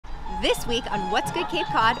This week on What's Good Cape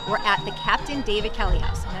Cod, we're at the Captain David Kelley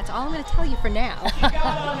House. And that's all I'm going to tell you for now.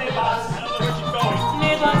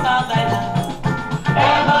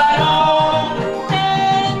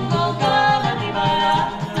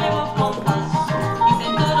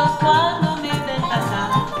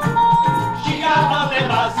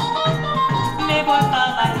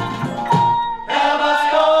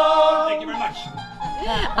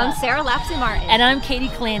 I'm Sarah Lapsley Martin. And I'm Katie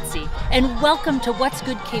Clancy. And welcome to What's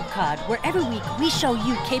Good Cape Cod, where every week we show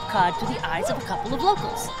you Cape Cod through the eyes of a couple of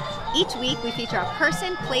locals. Each week we feature a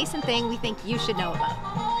person, place, and thing we think you should know about.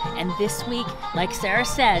 And this week, like Sarah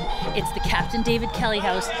said, it's the Captain David Kelley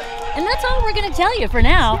House. And that's all we're going to tell you for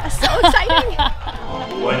now. Yeah, so exciting.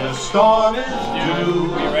 When the storm is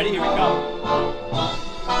due. Are you ready? Here we go.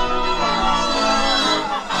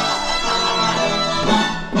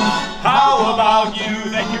 How about you?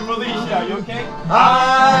 Thank you, Felicia. Are you okay?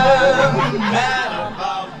 I'm mad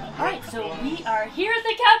about. All right, so we are here at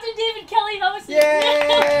the Captain David Kelley House.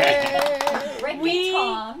 Yay! Rick and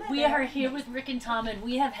Tom. We are here with Rick and Tom, and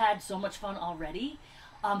we have had so much fun already.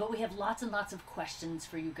 But we have lots and lots of questions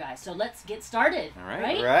for you guys. So let's get started. All right.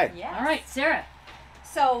 Right? Right. Yes. All right, Sarah.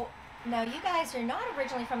 So, now you guys are not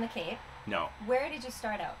originally from the Cape. No. Where did you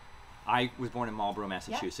start out? I was born in Marlborough,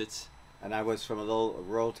 Massachusetts. And I was from a little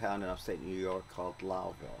rural town in upstate New York called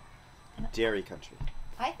Lowville, dairy country.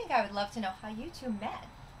 I think I would love to know how you two met.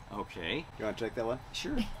 Okay. You want to take that one?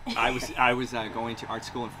 Sure. I was going to art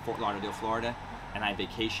school in Fort Lauderdale, Florida, and I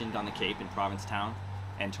vacationed on the Cape in Provincetown.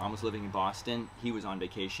 And Tom was living in Boston. He was on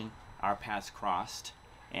vacation. Our paths crossed,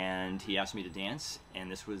 and he asked me to dance.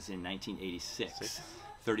 And this was in 1986,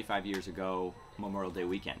 35 years ago, Memorial Day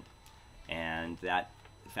weekend. And the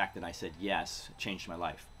fact that I said yes changed my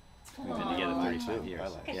life. We've been together 35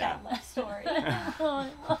 years. Look at that love story. Oh,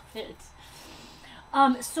 I love it.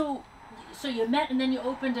 So you met and then you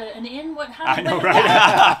opened an inn. What happened? I know, right?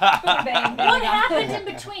 What happened in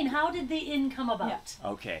between? How did the inn come about?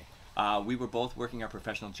 Yeah. Okay. We were both working our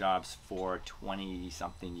professional jobs for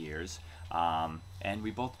 20-something years, and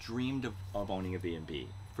we both dreamed of owning a B&B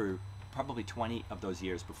for probably 20 of those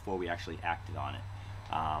years before we actually acted on it.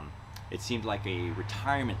 It seemed like a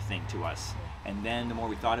retirement thing to us, and then the more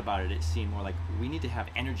we thought about it, it seemed more like we need to have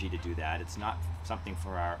energy to do that. It's not something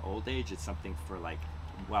for our old age, it's something for like,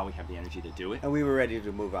 while we have the energy to do it. And we were ready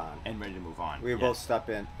to move on. And ready to move on. We were yes. both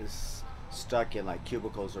stuck in like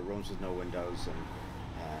cubicles or rooms with no windows, and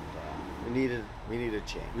we needed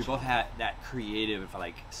change. We both had that creative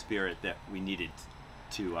like spirit that we needed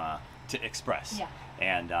to express. Yeah.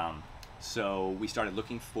 And so we started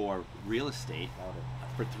looking for real estate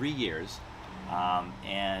for 3 years,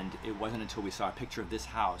 and it wasn't until we saw a picture of this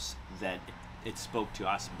house that it spoke to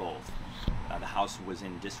us both. The house was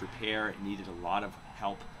in disrepair, it needed a lot of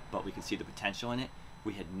help, but we could see the potential in it.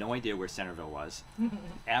 We had no idea where Centerville was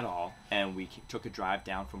at all, and we took a drive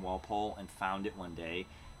down from Walpole and found it one day,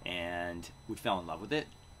 and we fell in love with it.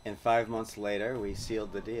 And 5 months later, we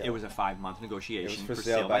sealed the deal. It was a 5-month negotiation. It was for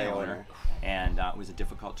sale by owner. And it was a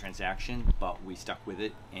difficult transaction, but we stuck with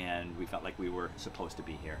it, and we felt like we were supposed to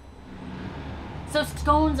be here. So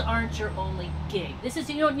scones aren't your only gig. This is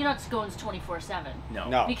you're not scones 24/7.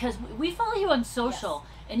 No. Because we follow you on social,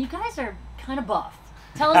 and you guys are kind of buff.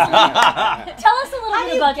 Tell us a little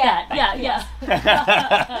bit about that. Yeah.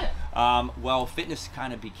 Well, fitness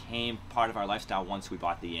kind of became part of our lifestyle once we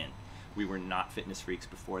bought the inn. We were not fitness freaks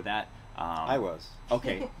before that. I was.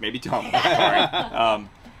 Okay, maybe Tom. Sorry.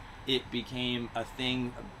 It became a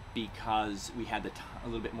thing because we had a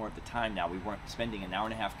little bit more of the time now. We weren't spending an hour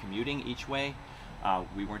and a half commuting each way.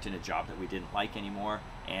 We weren't in a job that we didn't like anymore,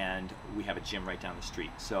 and we have a gym right down the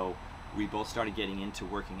street. So we both started getting into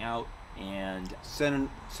working out, and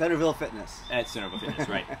Centerville Fitness. at Centerville Fitness,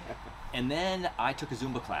 right? And then I took a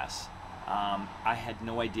Zumba class. I had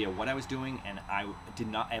no idea what I was doing, and I did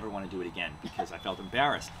not ever want to do it again because I felt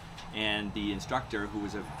embarrassed. And the instructor, who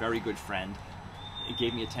was a very good friend,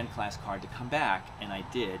 gave me a 10-class card to come back, and I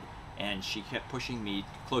did. And she kept pushing me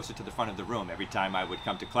closer to the front of the room every time I would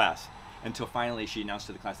come to class, until finally she announced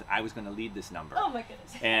to the class that I was going to lead this number. Oh my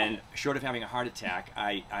goodness. And short of having a heart attack,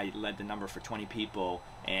 I led the number for 20 people,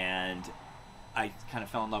 and I kind of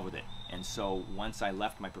fell in love with it. And so once I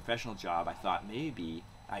left my professional job, I thought maybe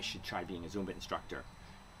I should try being a Zumba instructor.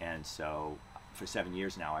 And so for 7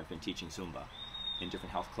 years now, I've been teaching Zumba in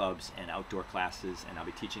different health clubs and outdoor classes, and I'll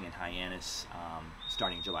be teaching in Hyannis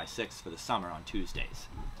starting July 6th for the summer on Tuesdays.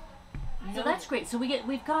 So that's great. So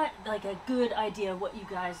we've got like a good idea of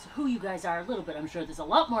who you guys are a little bit. I'm sure there's a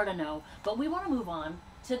lot more to know, but we want to move on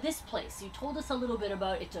to this place. You told us a little bit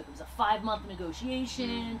about it was a 5-month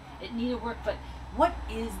negotiation. It needed work, but what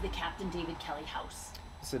is the Captain David Kelley House?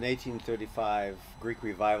 It's an 1835 Greek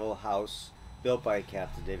Revival house built by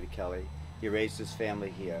Captain David Kelley. He raised his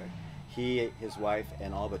family here. He, his wife,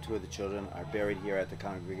 and all but 2 of the children are buried here at the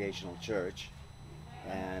Congregational Church.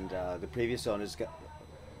 And the previous owners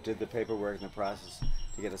did the paperwork and the process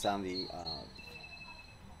to get us on the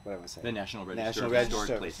what am I saying? The National Register National of Register Historic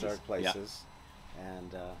of Places. Historic Places.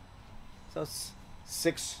 And so it's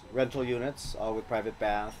 6 rental units, all with private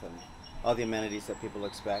bath and all the amenities that people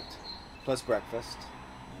expect, plus breakfast.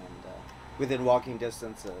 And within walking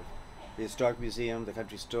distance of the Historic Museum, the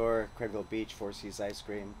Country Store, Craigville Beach, Four Seas Ice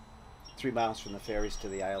Cream, 3 miles from the ferries to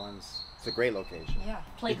the islands. It's a great location. Yeah.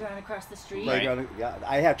 Playground across the street. Playground, yeah,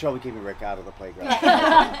 I have trouble keeping Rick out of the playground.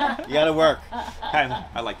 You gotta work.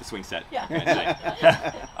 I like the swing set.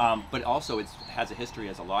 Yeah. But also it has a history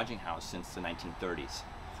as a lodging house since the 1930s.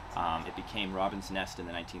 It became Robin's Nest in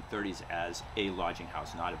the 1930s as a lodging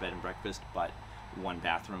house, not a bed and breakfast, but 1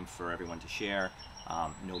 bathroom for everyone to share,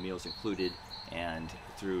 no meals included, and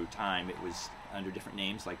through time it was under different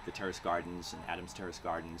names like the Terrace Gardens and Adams Terrace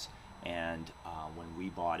Gardens, and when we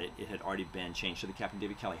bought it, it had already been changed to the Captain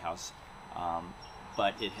David Kelley House,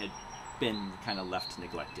 but it had been kind of left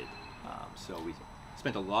neglected. So we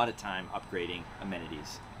spent a lot of time upgrading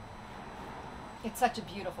amenities. It's such a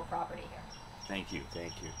beautiful property here. Thank you.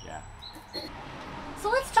 Thank you. Yeah. So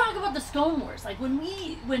let's talk about the Scone Wars. Like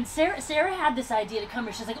when Sarah had this idea to come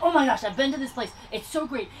here, she's like, "Oh my gosh, I've been to this place. It's so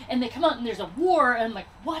great." And they come out and there's a war, and I'm like,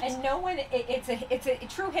 "What?" And no one, it's a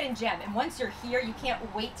true hidden gem. And once you're here, you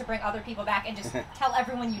can't wait to bring other people back and just tell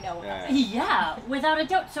everyone you know about it. Yeah, without a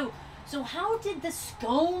doubt. So how did the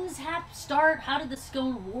Scones start? How did the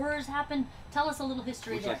Scone Wars happen? Tell us a little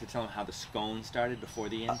history Would you there. like to tell them how the scone started before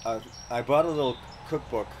the inn? I bought a little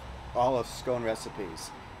cookbook, all of scone recipes,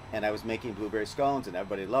 and I was making blueberry scones, and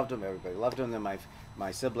everybody loved them. Everybody loved them. And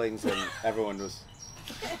my siblings and everyone was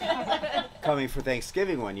coming for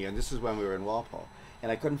Thanksgiving one year, and this is when we were in Walpole.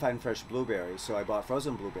 And I couldn't find fresh blueberries, so I bought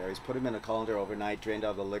frozen blueberries, put them in a colander overnight, drained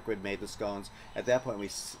out the liquid, made the scones. At that point,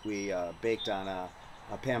 we baked on a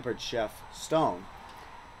Pampered Chef stone,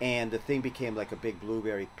 and the thing became like a big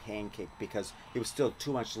blueberry pancake because it was still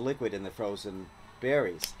too much liquid in the frozen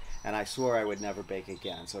berries. And I swore I would never bake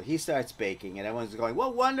again. So he starts baking, and everyone's going,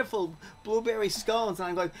 "What wonderful blueberry scones!" And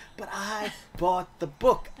I'm going, "But I bought the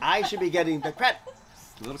book. I should be getting the credit."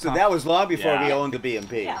 So that was long before we owned the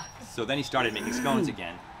B&B. Yeah. So then he started making scones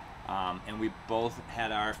again, and we both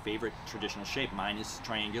had our favorite traditional shape. Mine is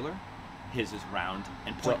triangular, his is round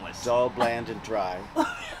and pointless. Dull, bland, and dry.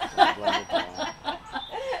 Dull, bland, and dry.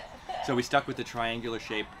 So we stuck with the triangular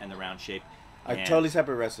shape and the round shape. and- Totally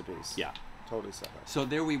separate recipes. Yeah. Totally separate. So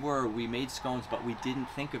there we were, we made scones, but we didn't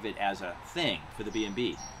think of it as a thing for the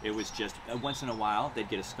B&B. It was just, once in a while, they'd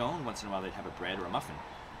get a scone, once in a while they'd have a bread or a muffin.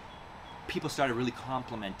 People started really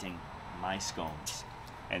complimenting my scones.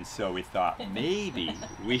 And so we thought, maybe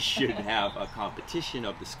we should have a competition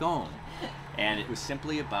of the scone. And it was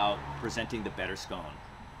simply about presenting the better scone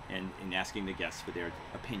and asking the guests for their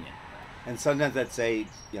opinion. And sometimes I'd say,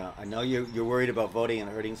 you know, I know you're worried about voting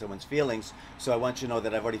and hurting someone's feelings, so I want you to know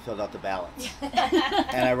that I've already filled out the ballots.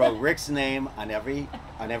 And I wrote Rick's name on every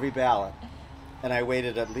ballot, and I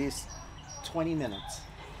waited at least 20 minutes.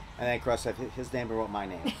 And I crossed out his name and wrote my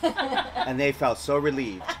name. And they felt so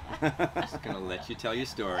relieved. Just gonna let you tell your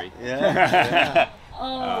story. Yeah.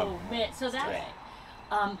 Oh, man. So that,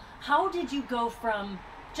 how did you go from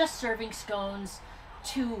just serving scones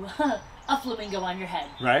to a flamingo on your head?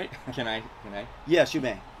 Right? Can I? Yes, you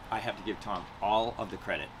may. I have to give Tom all of the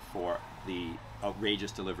credit for the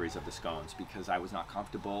outrageous deliveries of the scones because I was not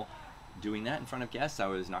comfortable doing that in front of guests. I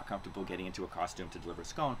was not comfortable getting into a costume to deliver a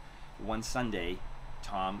scone. One Sunday,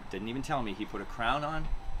 Tom didn't even tell me. He put a crown on,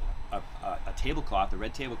 a tablecloth, a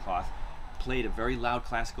red tablecloth, played a very loud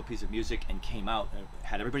classical piece of music, and came out,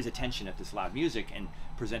 had everybody's attention at this loud music, and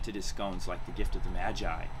presented his scones like the gift of the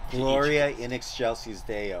Magi. Gloria in excelsis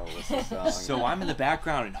Deo was the song. So I'm in the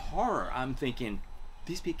background in horror. I'm thinking,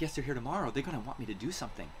 these guests are here tomorrow. They're going to want me to do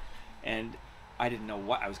something. And I didn't know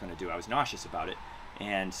what I was going to do. I was nauseous about it.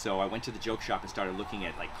 And so I went to the joke shop and started looking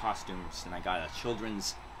at like costumes, and I got a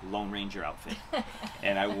children's Lone Ranger outfit.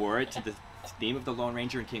 And I wore it to the theme of the Lone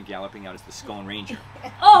Ranger and came galloping out as the Scone Ranger.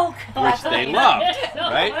 Oh, God. Which they loved,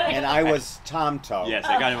 right? And I was Tom Toe. Yes,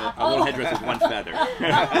 I got him a little headdress with one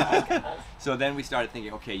feather. So then we started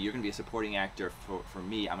thinking, okay, you're going to be a supporting actor for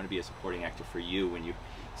me. I'm going to be a supporting actor for you.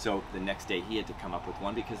 So the next day he had to come up with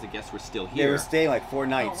one because the guests were still here. They were staying like 4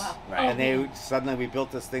 nights. Oh, wow. Right. And suddenly we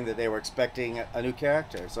built this thing that they were expecting a new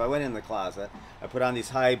character. So I went in the closet. I put on these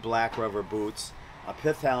high black rubber boots, a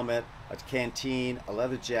pith helmet, a canteen, a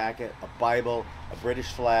leather jacket, a Bible, a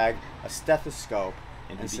British flag, a stethoscope,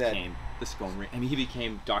 And he said, became the Scone. I mean, he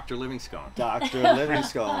became Dr. Livingstone. Dr.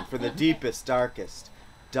 Livingstone for the deepest,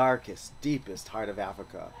 deepest heart of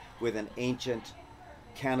Africa with an ancient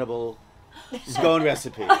cannibal scone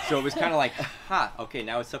recipe. So it was kind of like, okay,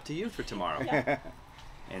 now it's up to you for tomorrow.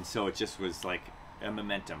 And so it just was like a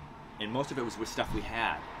momentum. And most of it was with stuff we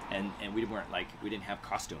had. And we didn't have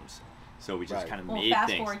costumes. So we just kind of made fast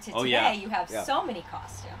things. forward to today, you have so many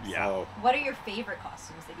costumes. Yeah. So, What are your favorite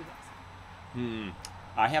costumes that you guys have?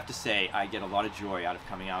 I have to say, I get a lot of joy out of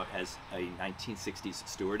coming out as a 1960s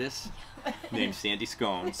stewardess named Sandy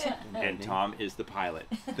Scones, and Tom is the pilot.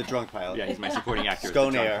 the drunk pilot. Yeah, he's my supporting actor as the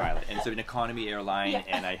Scone drunk Air. pilot. And it's an economy airline,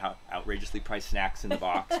 and I have outrageously priced snacks in the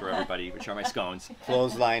box for everybody, which are my scones.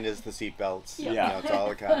 Clothesline is the seatbelts. Yeah. You know, it's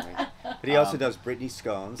all economy. But he also does Brittany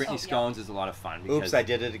Scones. Brittany Scones is a lot of fun. Because, Oops, I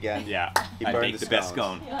did it again. Yeah, He I burned make the the best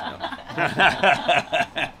scones. scone.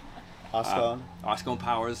 Oscone. Oscone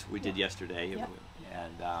Powers we did yesterday,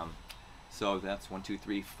 and so that's 1, 2,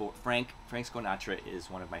 3, 4. Frank Sconatra is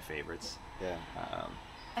one of my favorites. Yeah.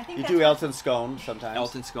 I think You that's do what- Elton Scone sometimes.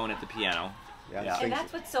 Elton Scone at the piano. Yeah. And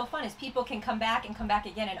that's what's so fun is people can come back and come back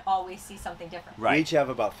again and always see something different. Right. We each have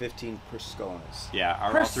about 15 personas. Yeah,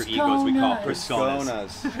 our alter egos we call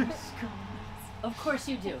Personas. personas. Of course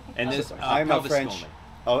you do. And this I'm a Pelvis French. Sconley.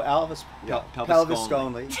 Oh, Elvis. Pelvis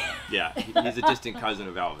Sconley. Yeah, he's a distant cousin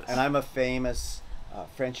of Elvis. And I'm a famous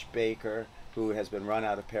French baker who has been run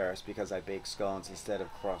out of Paris because I bake scones instead of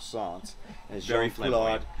croissants. And it's Very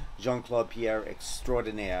flamboyant. Jean-Claude Pierre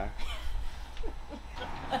Extraordinaire.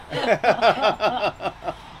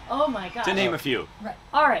 Oh my God. to name a few. Right.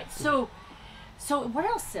 All right. So what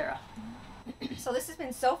else, Sarah? So this has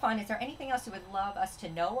been so fun. Is there anything else you would love us to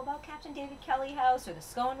know about Captain David Kelley House or the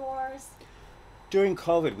Scone Wars? During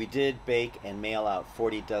COVID, we did bake and mail out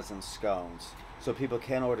 40 dozen scones. So people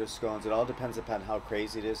can order scones. It all depends upon how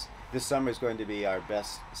crazy it is. This summer is going to be our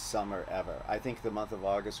best summer ever. I think the month of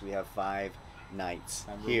August we have 5 nights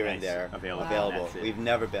here and nights there available. That's it. We've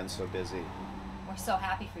never been so busy. We're so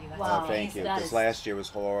happy for you. That's Wow. Oh, thank you. amazing. That Because is- last year was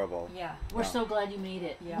horrible. Yeah. We're Yeah. so glad you made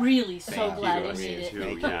it. Yeah. Really, so Thank glad you. you Me made it. too.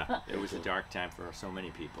 Thank you. Yeah, it was a dark time for so many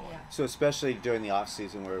people. Yeah. So especially during the off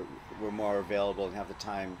season, we're more available and have the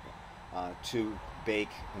time to bake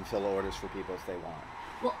and fill orders for people if they want.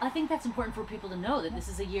 Well, I think that's important for people to know that this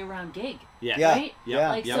is a year-round gig. Yes. Yeah. Right? Yeah.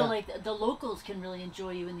 Like Yeah. so, like the locals can really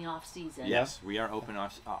enjoy you in the off season. Yes, we are open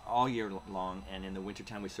all year long, and in the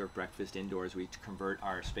wintertime we serve breakfast indoors. We convert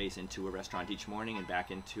our space into a restaurant each morning and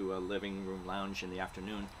back into a living room lounge in the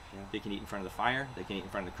afternoon. Yeah. They can eat in front of the fire, they can eat in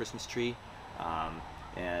front of the Christmas tree,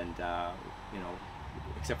 and you know,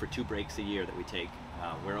 except for 2 breaks a year that we take,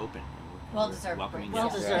 we're open. Well We're deserved welcoming breaks. Well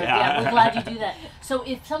guests. deserved. Yeah, we're glad you do that. So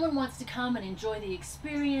if someone wants to come and enjoy the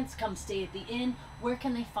experience, come stay at the inn, where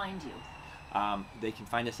can they find you? They can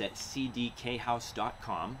find us at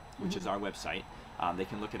cdkhouse.com, which is our website. They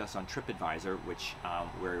can look at us on TripAdvisor, which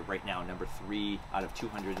we're right now number 3 out of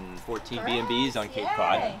 214 B&Bs on Cape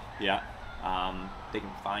Cod. Yay. Yeah. They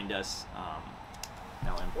can find us.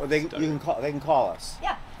 Now I'm Or they stuttering. can call us.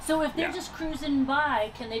 Yeah. So if they're Yeah. just cruising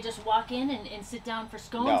by, can they just walk in and sit down for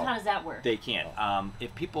scones? No. How does that work? They can.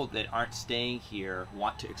 If people that aren't staying here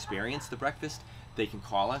want to experience the breakfast, they can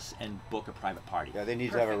call us and book a private party. Yeah, they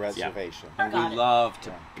need to have a Perfect. Yeah. reservation. And Got we it.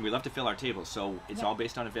 love to fill our tables, so it's all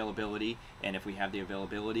based on availability. And if we have the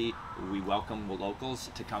availability, we welcome the locals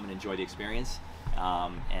to come and enjoy the experience.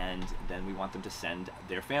 And then we want them to send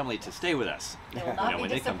their family to stay with us. They will not be when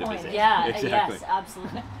they come to disappointed. visit. Yeah, Exactly. yes,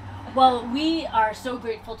 absolutely. Well, we are so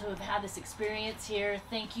grateful to have had this experience here.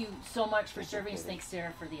 Thank you so much for serving us. Thanks,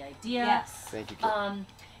 Sarah, for the idea. Yes. Thank you. Kit.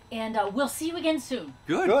 And we'll see you again soon.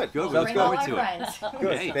 Good. Good. Good. Sounds Look Bring good. all forward our to it. friends.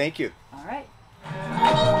 Good. Okay. Thank you. All right.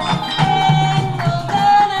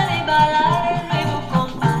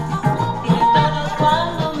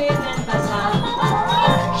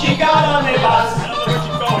 She got on the bus,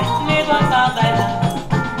 me vas a bailar,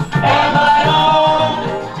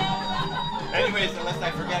 Anyways, unless I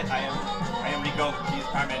forget, I am Rico. She's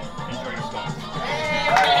Carmen. Enjoy your scones.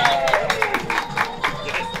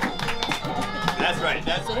 Yes. That's right.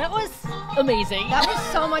 That's So that was amazing. That was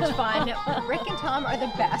so much fun. Rick and Tom are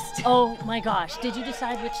the best. Oh my gosh. Did you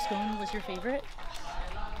decide which scone was your favorite?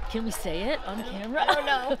 Can we say it on camera? I don't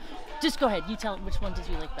know. Just go ahead. You tell which one did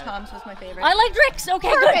you like better? Tom's was my favorite. I liked Rick's. Okay,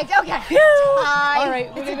 Perfect. good. Okay. Phew. Tie. All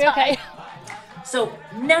right, we're It's a gonna be okay. tie. So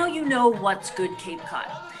now you know what's Good Cape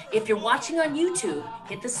Cod. If you're watching on YouTube,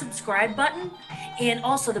 hit the subscribe button and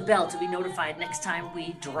also the bell to be notified next time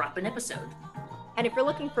we drop an episode. And if you're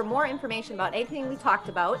looking for more information about anything we talked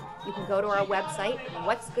about, you can go to our website,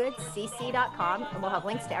 what'sgoodcc.com, and we'll have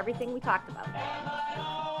links to everything we talked about.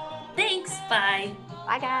 Thanks. Bye.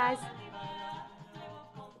 Bye, guys.